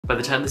By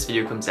the time this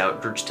video comes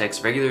out, Georgia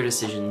Tech's regular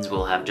decisions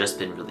will have just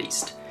been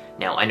released.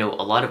 Now, I know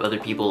a lot of other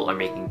people are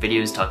making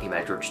videos talking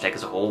about Georgia Tech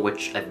as a whole,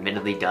 which I've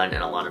admittedly done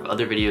in a lot of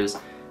other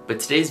videos, but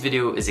today's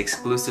video is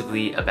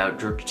exclusively about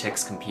Georgia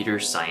Tech's computer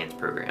science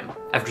program.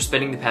 After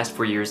spending the past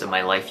 4 years of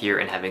my life here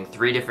and having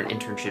 3 different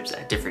internships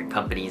at different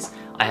companies,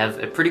 I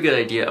have a pretty good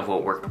idea of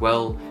what worked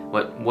well,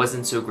 what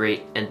wasn't so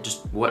great, and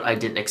just what I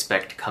didn't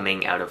expect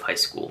coming out of high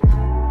school.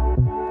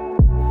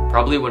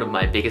 Probably one of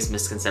my biggest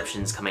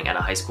misconceptions coming out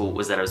of high school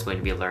was that I was going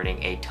to be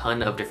learning a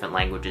ton of different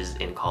languages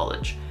in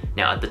college.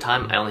 Now, at the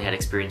time, I only had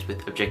experience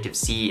with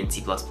Objective-C and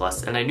C++,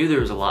 and I knew there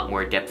was a lot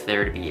more depth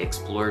there to be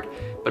explored,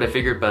 but I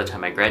figured by the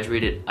time I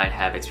graduated, I'd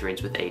have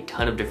experience with a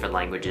ton of different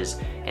languages,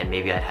 and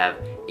maybe I'd have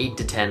 8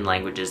 to 10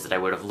 languages that I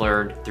would have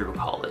learned through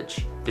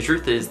college. The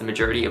truth is, the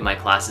majority of my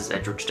classes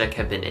at Georgia Tech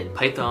have been in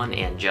Python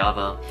and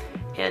Java,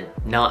 and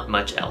not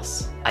much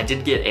else. I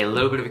did get a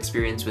little bit of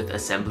experience with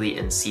assembly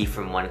and C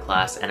from one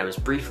class, and I was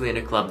briefly in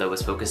a club that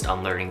was focused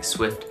on learning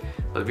Swift,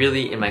 but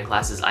really in my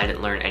classes I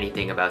didn't learn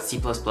anything about C++,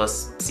 C#,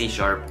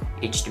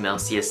 HTML,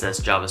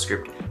 CSS,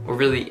 JavaScript, or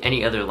really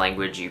any other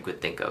language you could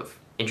think of.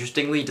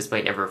 Interestingly,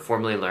 despite never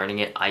formally learning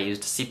it, I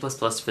used C++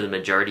 for the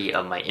majority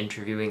of my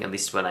interviewing, at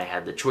least when I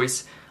had the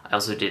choice. I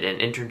also did an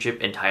internship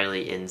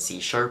entirely in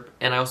C#,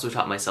 and I also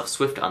taught myself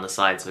Swift on the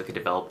side so I could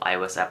develop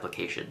iOS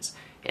applications.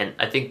 And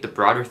I think the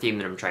broader theme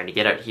that I'm trying to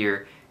get at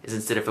here is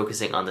instead of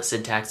focusing on the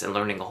syntax and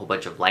learning a whole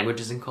bunch of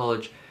languages in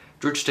college,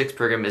 Georgia Tech's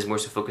program is more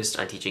so focused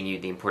on teaching you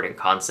the important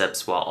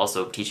concepts while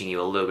also teaching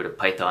you a little bit of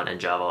Python and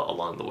Java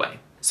along the way.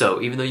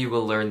 So even though you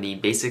will learn the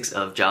basics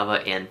of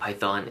Java and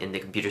Python in the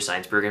computer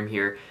science program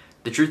here,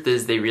 the truth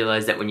is they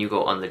realize that when you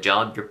go on the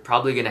job, you're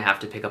probably going to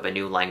have to pick up a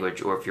new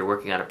language, or if you're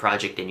working on a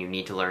project and you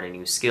need to learn a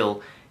new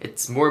skill,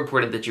 it's more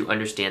important that you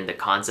understand the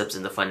concepts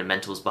and the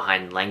fundamentals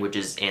behind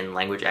languages and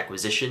language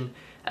acquisition,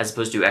 as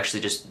opposed to actually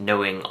just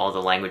knowing all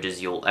the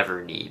languages you'll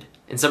ever need.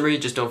 In summary,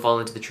 just don't fall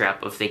into the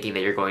trap of thinking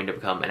that you're going to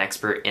become an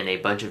expert in a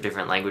bunch of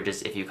different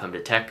languages if you come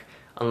to tech,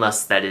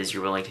 unless that is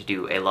you're willing to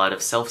do a lot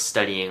of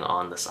self-studying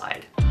on the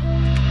side.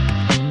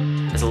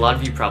 As a lot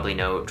of you probably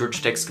know,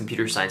 Georgia Tech's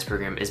computer science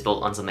program is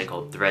built on something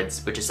called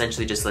Threads, which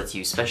essentially just lets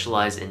you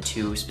specialize in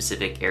 2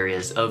 specific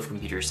areas of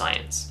computer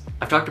science.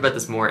 I've talked about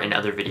this more in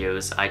other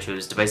videos. I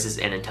chose devices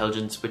and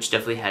intelligence, which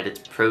definitely had its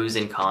pros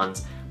and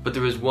cons, but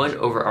there was one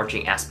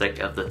overarching aspect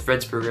of the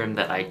Threads program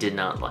that I did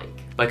not like.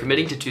 By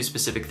committing to 2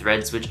 specific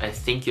threads, which I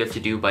think you have to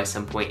do by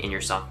some point in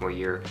your sophomore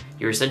year,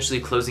 you're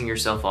essentially closing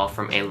yourself off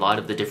from a lot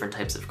of the different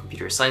types of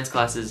computer science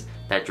classes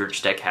that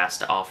Georgia Tech has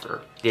to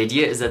offer. The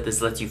idea is that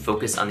this lets you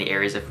focus on the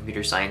areas of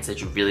computer science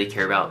that you really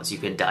care about so you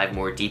can dive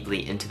more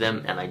deeply into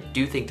them, and I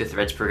do think the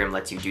Threads program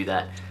lets you do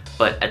that.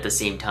 But at the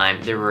same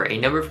time, there were a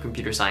number of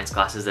computer science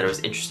classes that I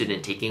was interested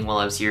in taking while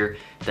I was here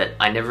that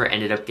I never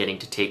ended up getting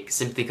to take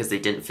simply because they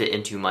didn't fit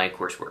into my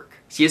coursework.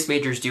 CS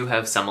majors do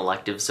have some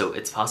electives, so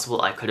it's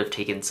possible I could have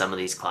taken some of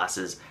these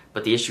classes,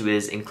 but the issue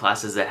is in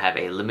classes that have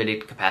a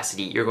limited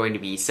capacity, you're going to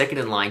be second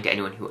in line to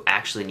anyone who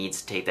actually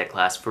needs to take that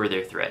class for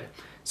their thread.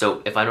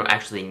 So if I don't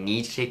actually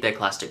need to take that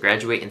class to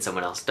graduate and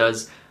someone else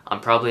does, I'm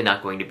probably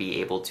not going to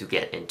be able to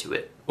get into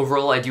it.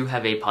 Overall, I do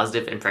have a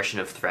positive impression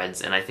of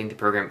Threads, and I think the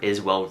program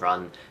is well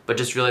run, but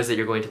just realize that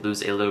you're going to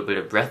lose a little bit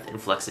of breadth and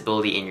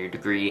flexibility in your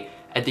degree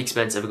at the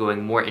expense of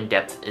going more in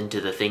depth into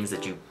the things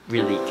that you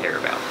really care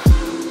about.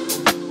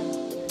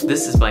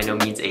 This is by no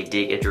means a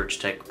dig at Georgia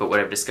Tech, but what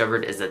I've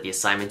discovered is that the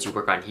assignments you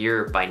work on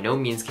here by no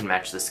means can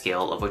match the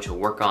scale of what you'll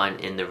work on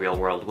in the real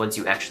world once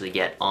you actually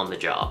get on the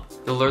job.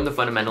 You'll learn the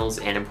fundamentals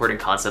and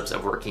important concepts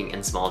of working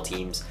in small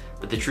teams,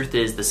 but the truth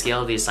is the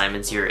scale of the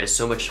assignments here is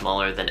so much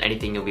smaller than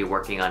anything you'll be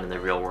working on in the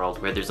real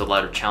world, where there's a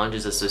lot of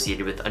challenges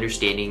associated with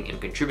understanding and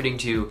contributing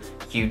to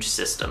huge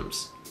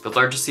systems. The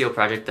largest scale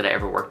project that I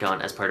ever worked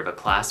on as part of a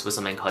class was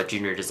something called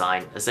Junior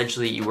Design.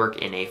 Essentially, you work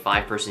in a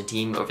 5-person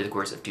team over the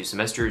course of 2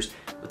 semesters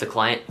with a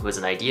client who has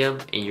an idea,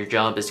 and your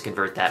job is to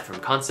convert that from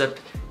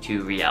concept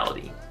to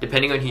reality.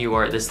 Depending on who you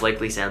are, this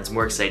likely sounds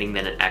more exciting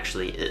than it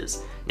actually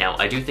is. Now,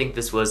 I do think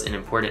this was an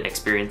important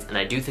experience, and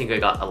I do think I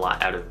got a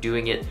lot out of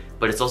doing it,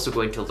 but it's also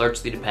going to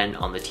largely depend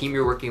on the team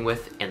you're working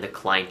with and the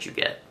client you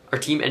get. Our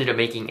team ended up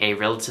making a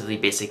relatively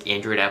basic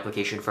Android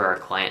application for our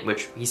client,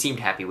 which he seemed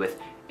happy with,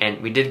 and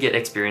we did get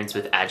experience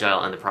with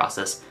Agile in the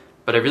process,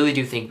 but I really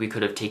do think we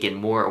could have taken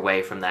more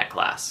away from that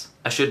class.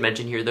 I should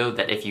mention here though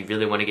that if you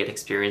really want to get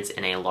experience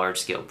in a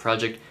large-scale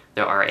project,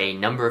 there are a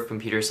number of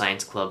computer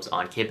science clubs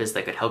on campus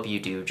that could help you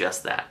do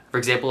just that. For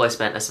example, I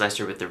spent a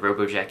semester with the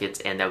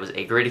RoboJackets, and that was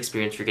a great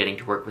experience for getting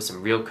to work with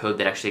some real code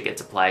that actually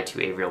gets applied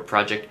to a real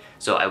project,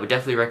 so I would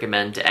definitely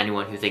recommend to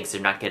anyone who thinks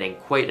they're not getting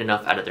quite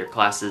enough out of their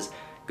classes,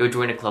 go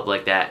join a club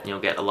like that and you'll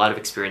get a lot of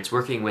experience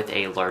working with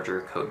a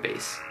larger code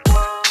base.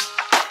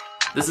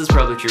 This is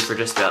probably true for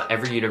just about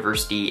every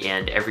university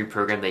and every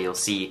program that you'll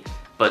see,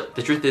 but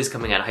the truth is,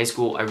 coming out of high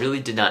school, I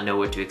really did not know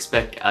what to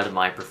expect out of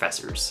my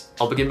professors.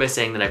 I'll begin by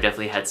saying that I've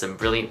definitely had some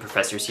brilliant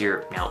professors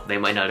here. Now, they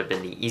might not have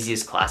been the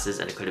easiest classes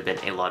and it could have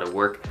been a lot of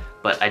work,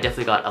 but I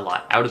definitely got a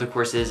lot out of the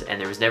courses, and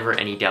there was never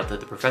any doubt that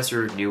the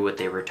professor knew what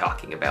they were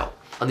talking about.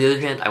 On the other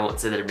hand, I won't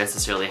say that I've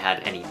necessarily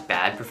had any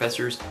bad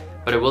professors,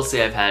 but I will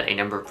say I've had a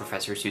number of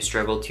professors who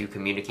struggle to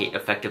communicate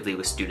effectively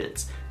with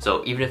students.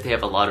 So even if they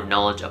have a lot of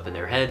knowledge up in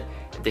their head,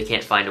 if they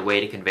can't find a way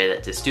to convey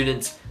that to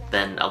students,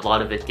 then a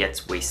lot of it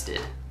gets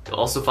wasted. You'll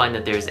also find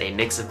that there's a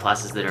mix of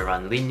classes that are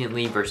run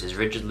leniently versus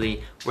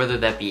rigidly, whether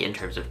that be in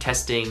terms of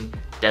testing,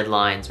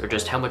 deadlines, or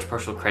just how much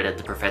partial credit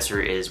the professor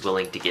is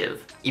willing to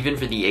give. Even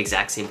for the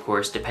exact same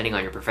course, depending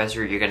on your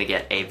professor, you're going to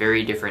get a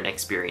very different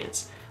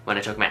experience. When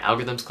I took my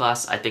algorithms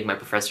class, I think my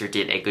professor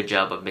did a good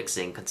job of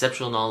mixing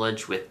conceptual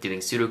knowledge with doing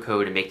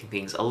pseudocode and making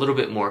things a little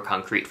bit more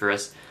concrete for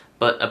us,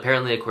 but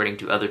apparently according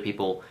to other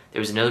people, there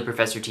was another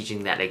professor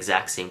teaching that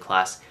exact same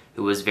class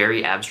who was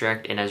very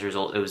abstract, and as a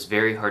result, it was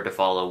very hard to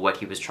follow what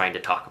he was trying to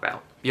talk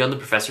about. Beyond the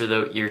professor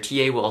though, your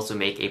TA will also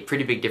make a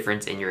pretty big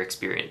difference in your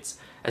experience.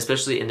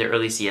 Especially in the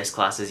early CS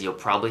classes, you'll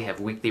probably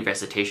have weekly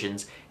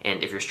recitations,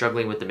 and if you're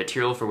struggling with the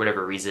material for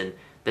whatever reason,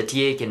 the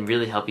TA can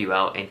really help you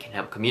out and can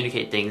help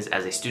communicate things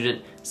as a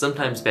student,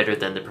 sometimes better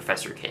than the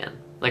professor can.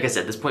 Like I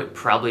said, this point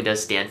probably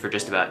does stand for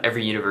just about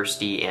every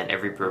university and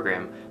every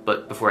program,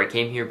 but before I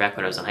came here, back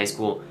when I was in high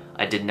school,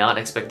 I did not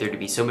expect there to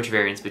be so much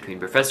variance between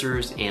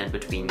professors and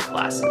between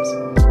classes.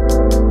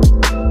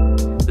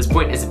 This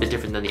point is a bit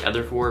different than the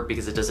other four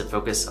because it doesn't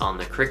focus on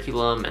the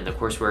curriculum and the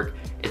coursework.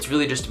 It's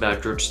really just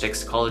about Georgia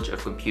Tech's College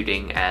of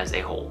Computing as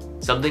a whole.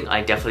 Something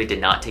I definitely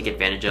did not take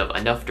advantage of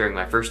enough during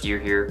my first year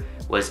here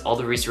was all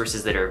the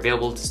resources that are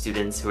available to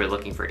students who are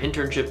looking for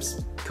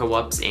internships,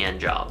 co-ops, and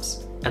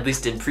jobs. At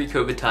least in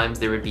pre-COVID times,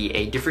 there would be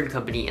a different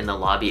company in the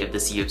lobby of the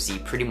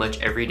COC pretty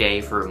much every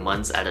day for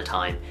months at a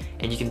time,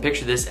 and you can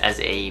picture this as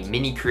a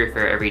mini career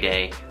fair every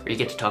day where you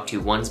get to talk to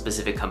one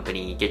specific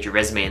company, get your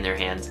resume in their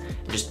hands,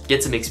 and just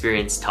get some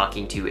experience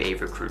talking to a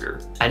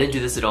recruiter. I didn't do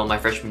this at all my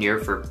freshman year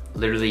for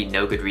literally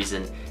no good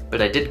reason,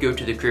 but I did go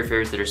to the career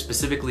fairs that are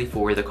specifically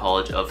for the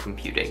College of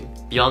Computing.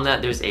 Beyond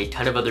that, there's a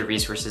ton of other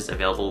resources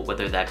available,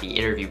 whether that be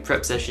interview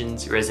prep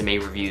sessions, resume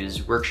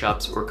reviews,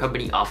 workshops, or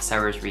company office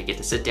hours where you get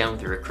to sit down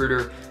with a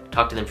recruiter,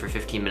 talk to them for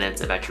 15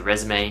 minutes about your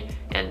resume,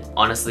 and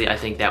honestly, I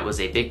think that was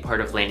a big part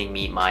of landing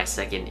me my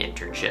second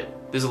internship.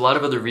 There's a lot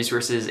of other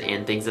resources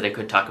and things that I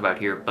could talk about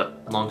here,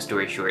 but long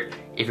story short,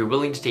 if you're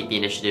willing to take the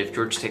initiative,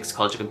 Georgia Tech's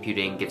College of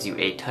Computing gives you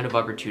a ton of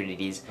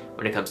opportunities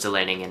when it comes to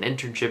landing an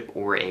internship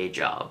or a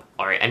job.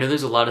 Alright, I know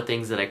there's a lot of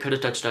things that I could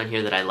have touched on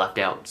here that I left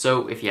out,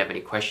 so if you have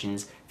any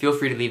questions, feel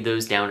free to leave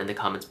those down in the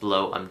comments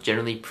below. I'm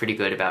generally pretty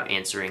good about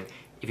answering.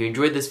 If you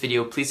enjoyed this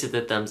video, please hit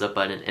the thumbs up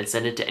button and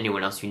send it to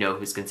anyone else you know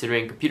who's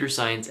considering computer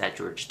science at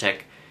Georgia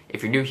Tech.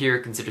 If you're new here,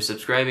 consider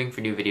subscribing for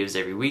new videos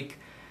every week.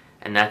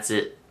 And that's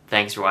it.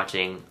 Thanks for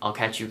watching. I'll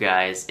catch you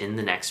guys in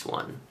the next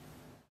one.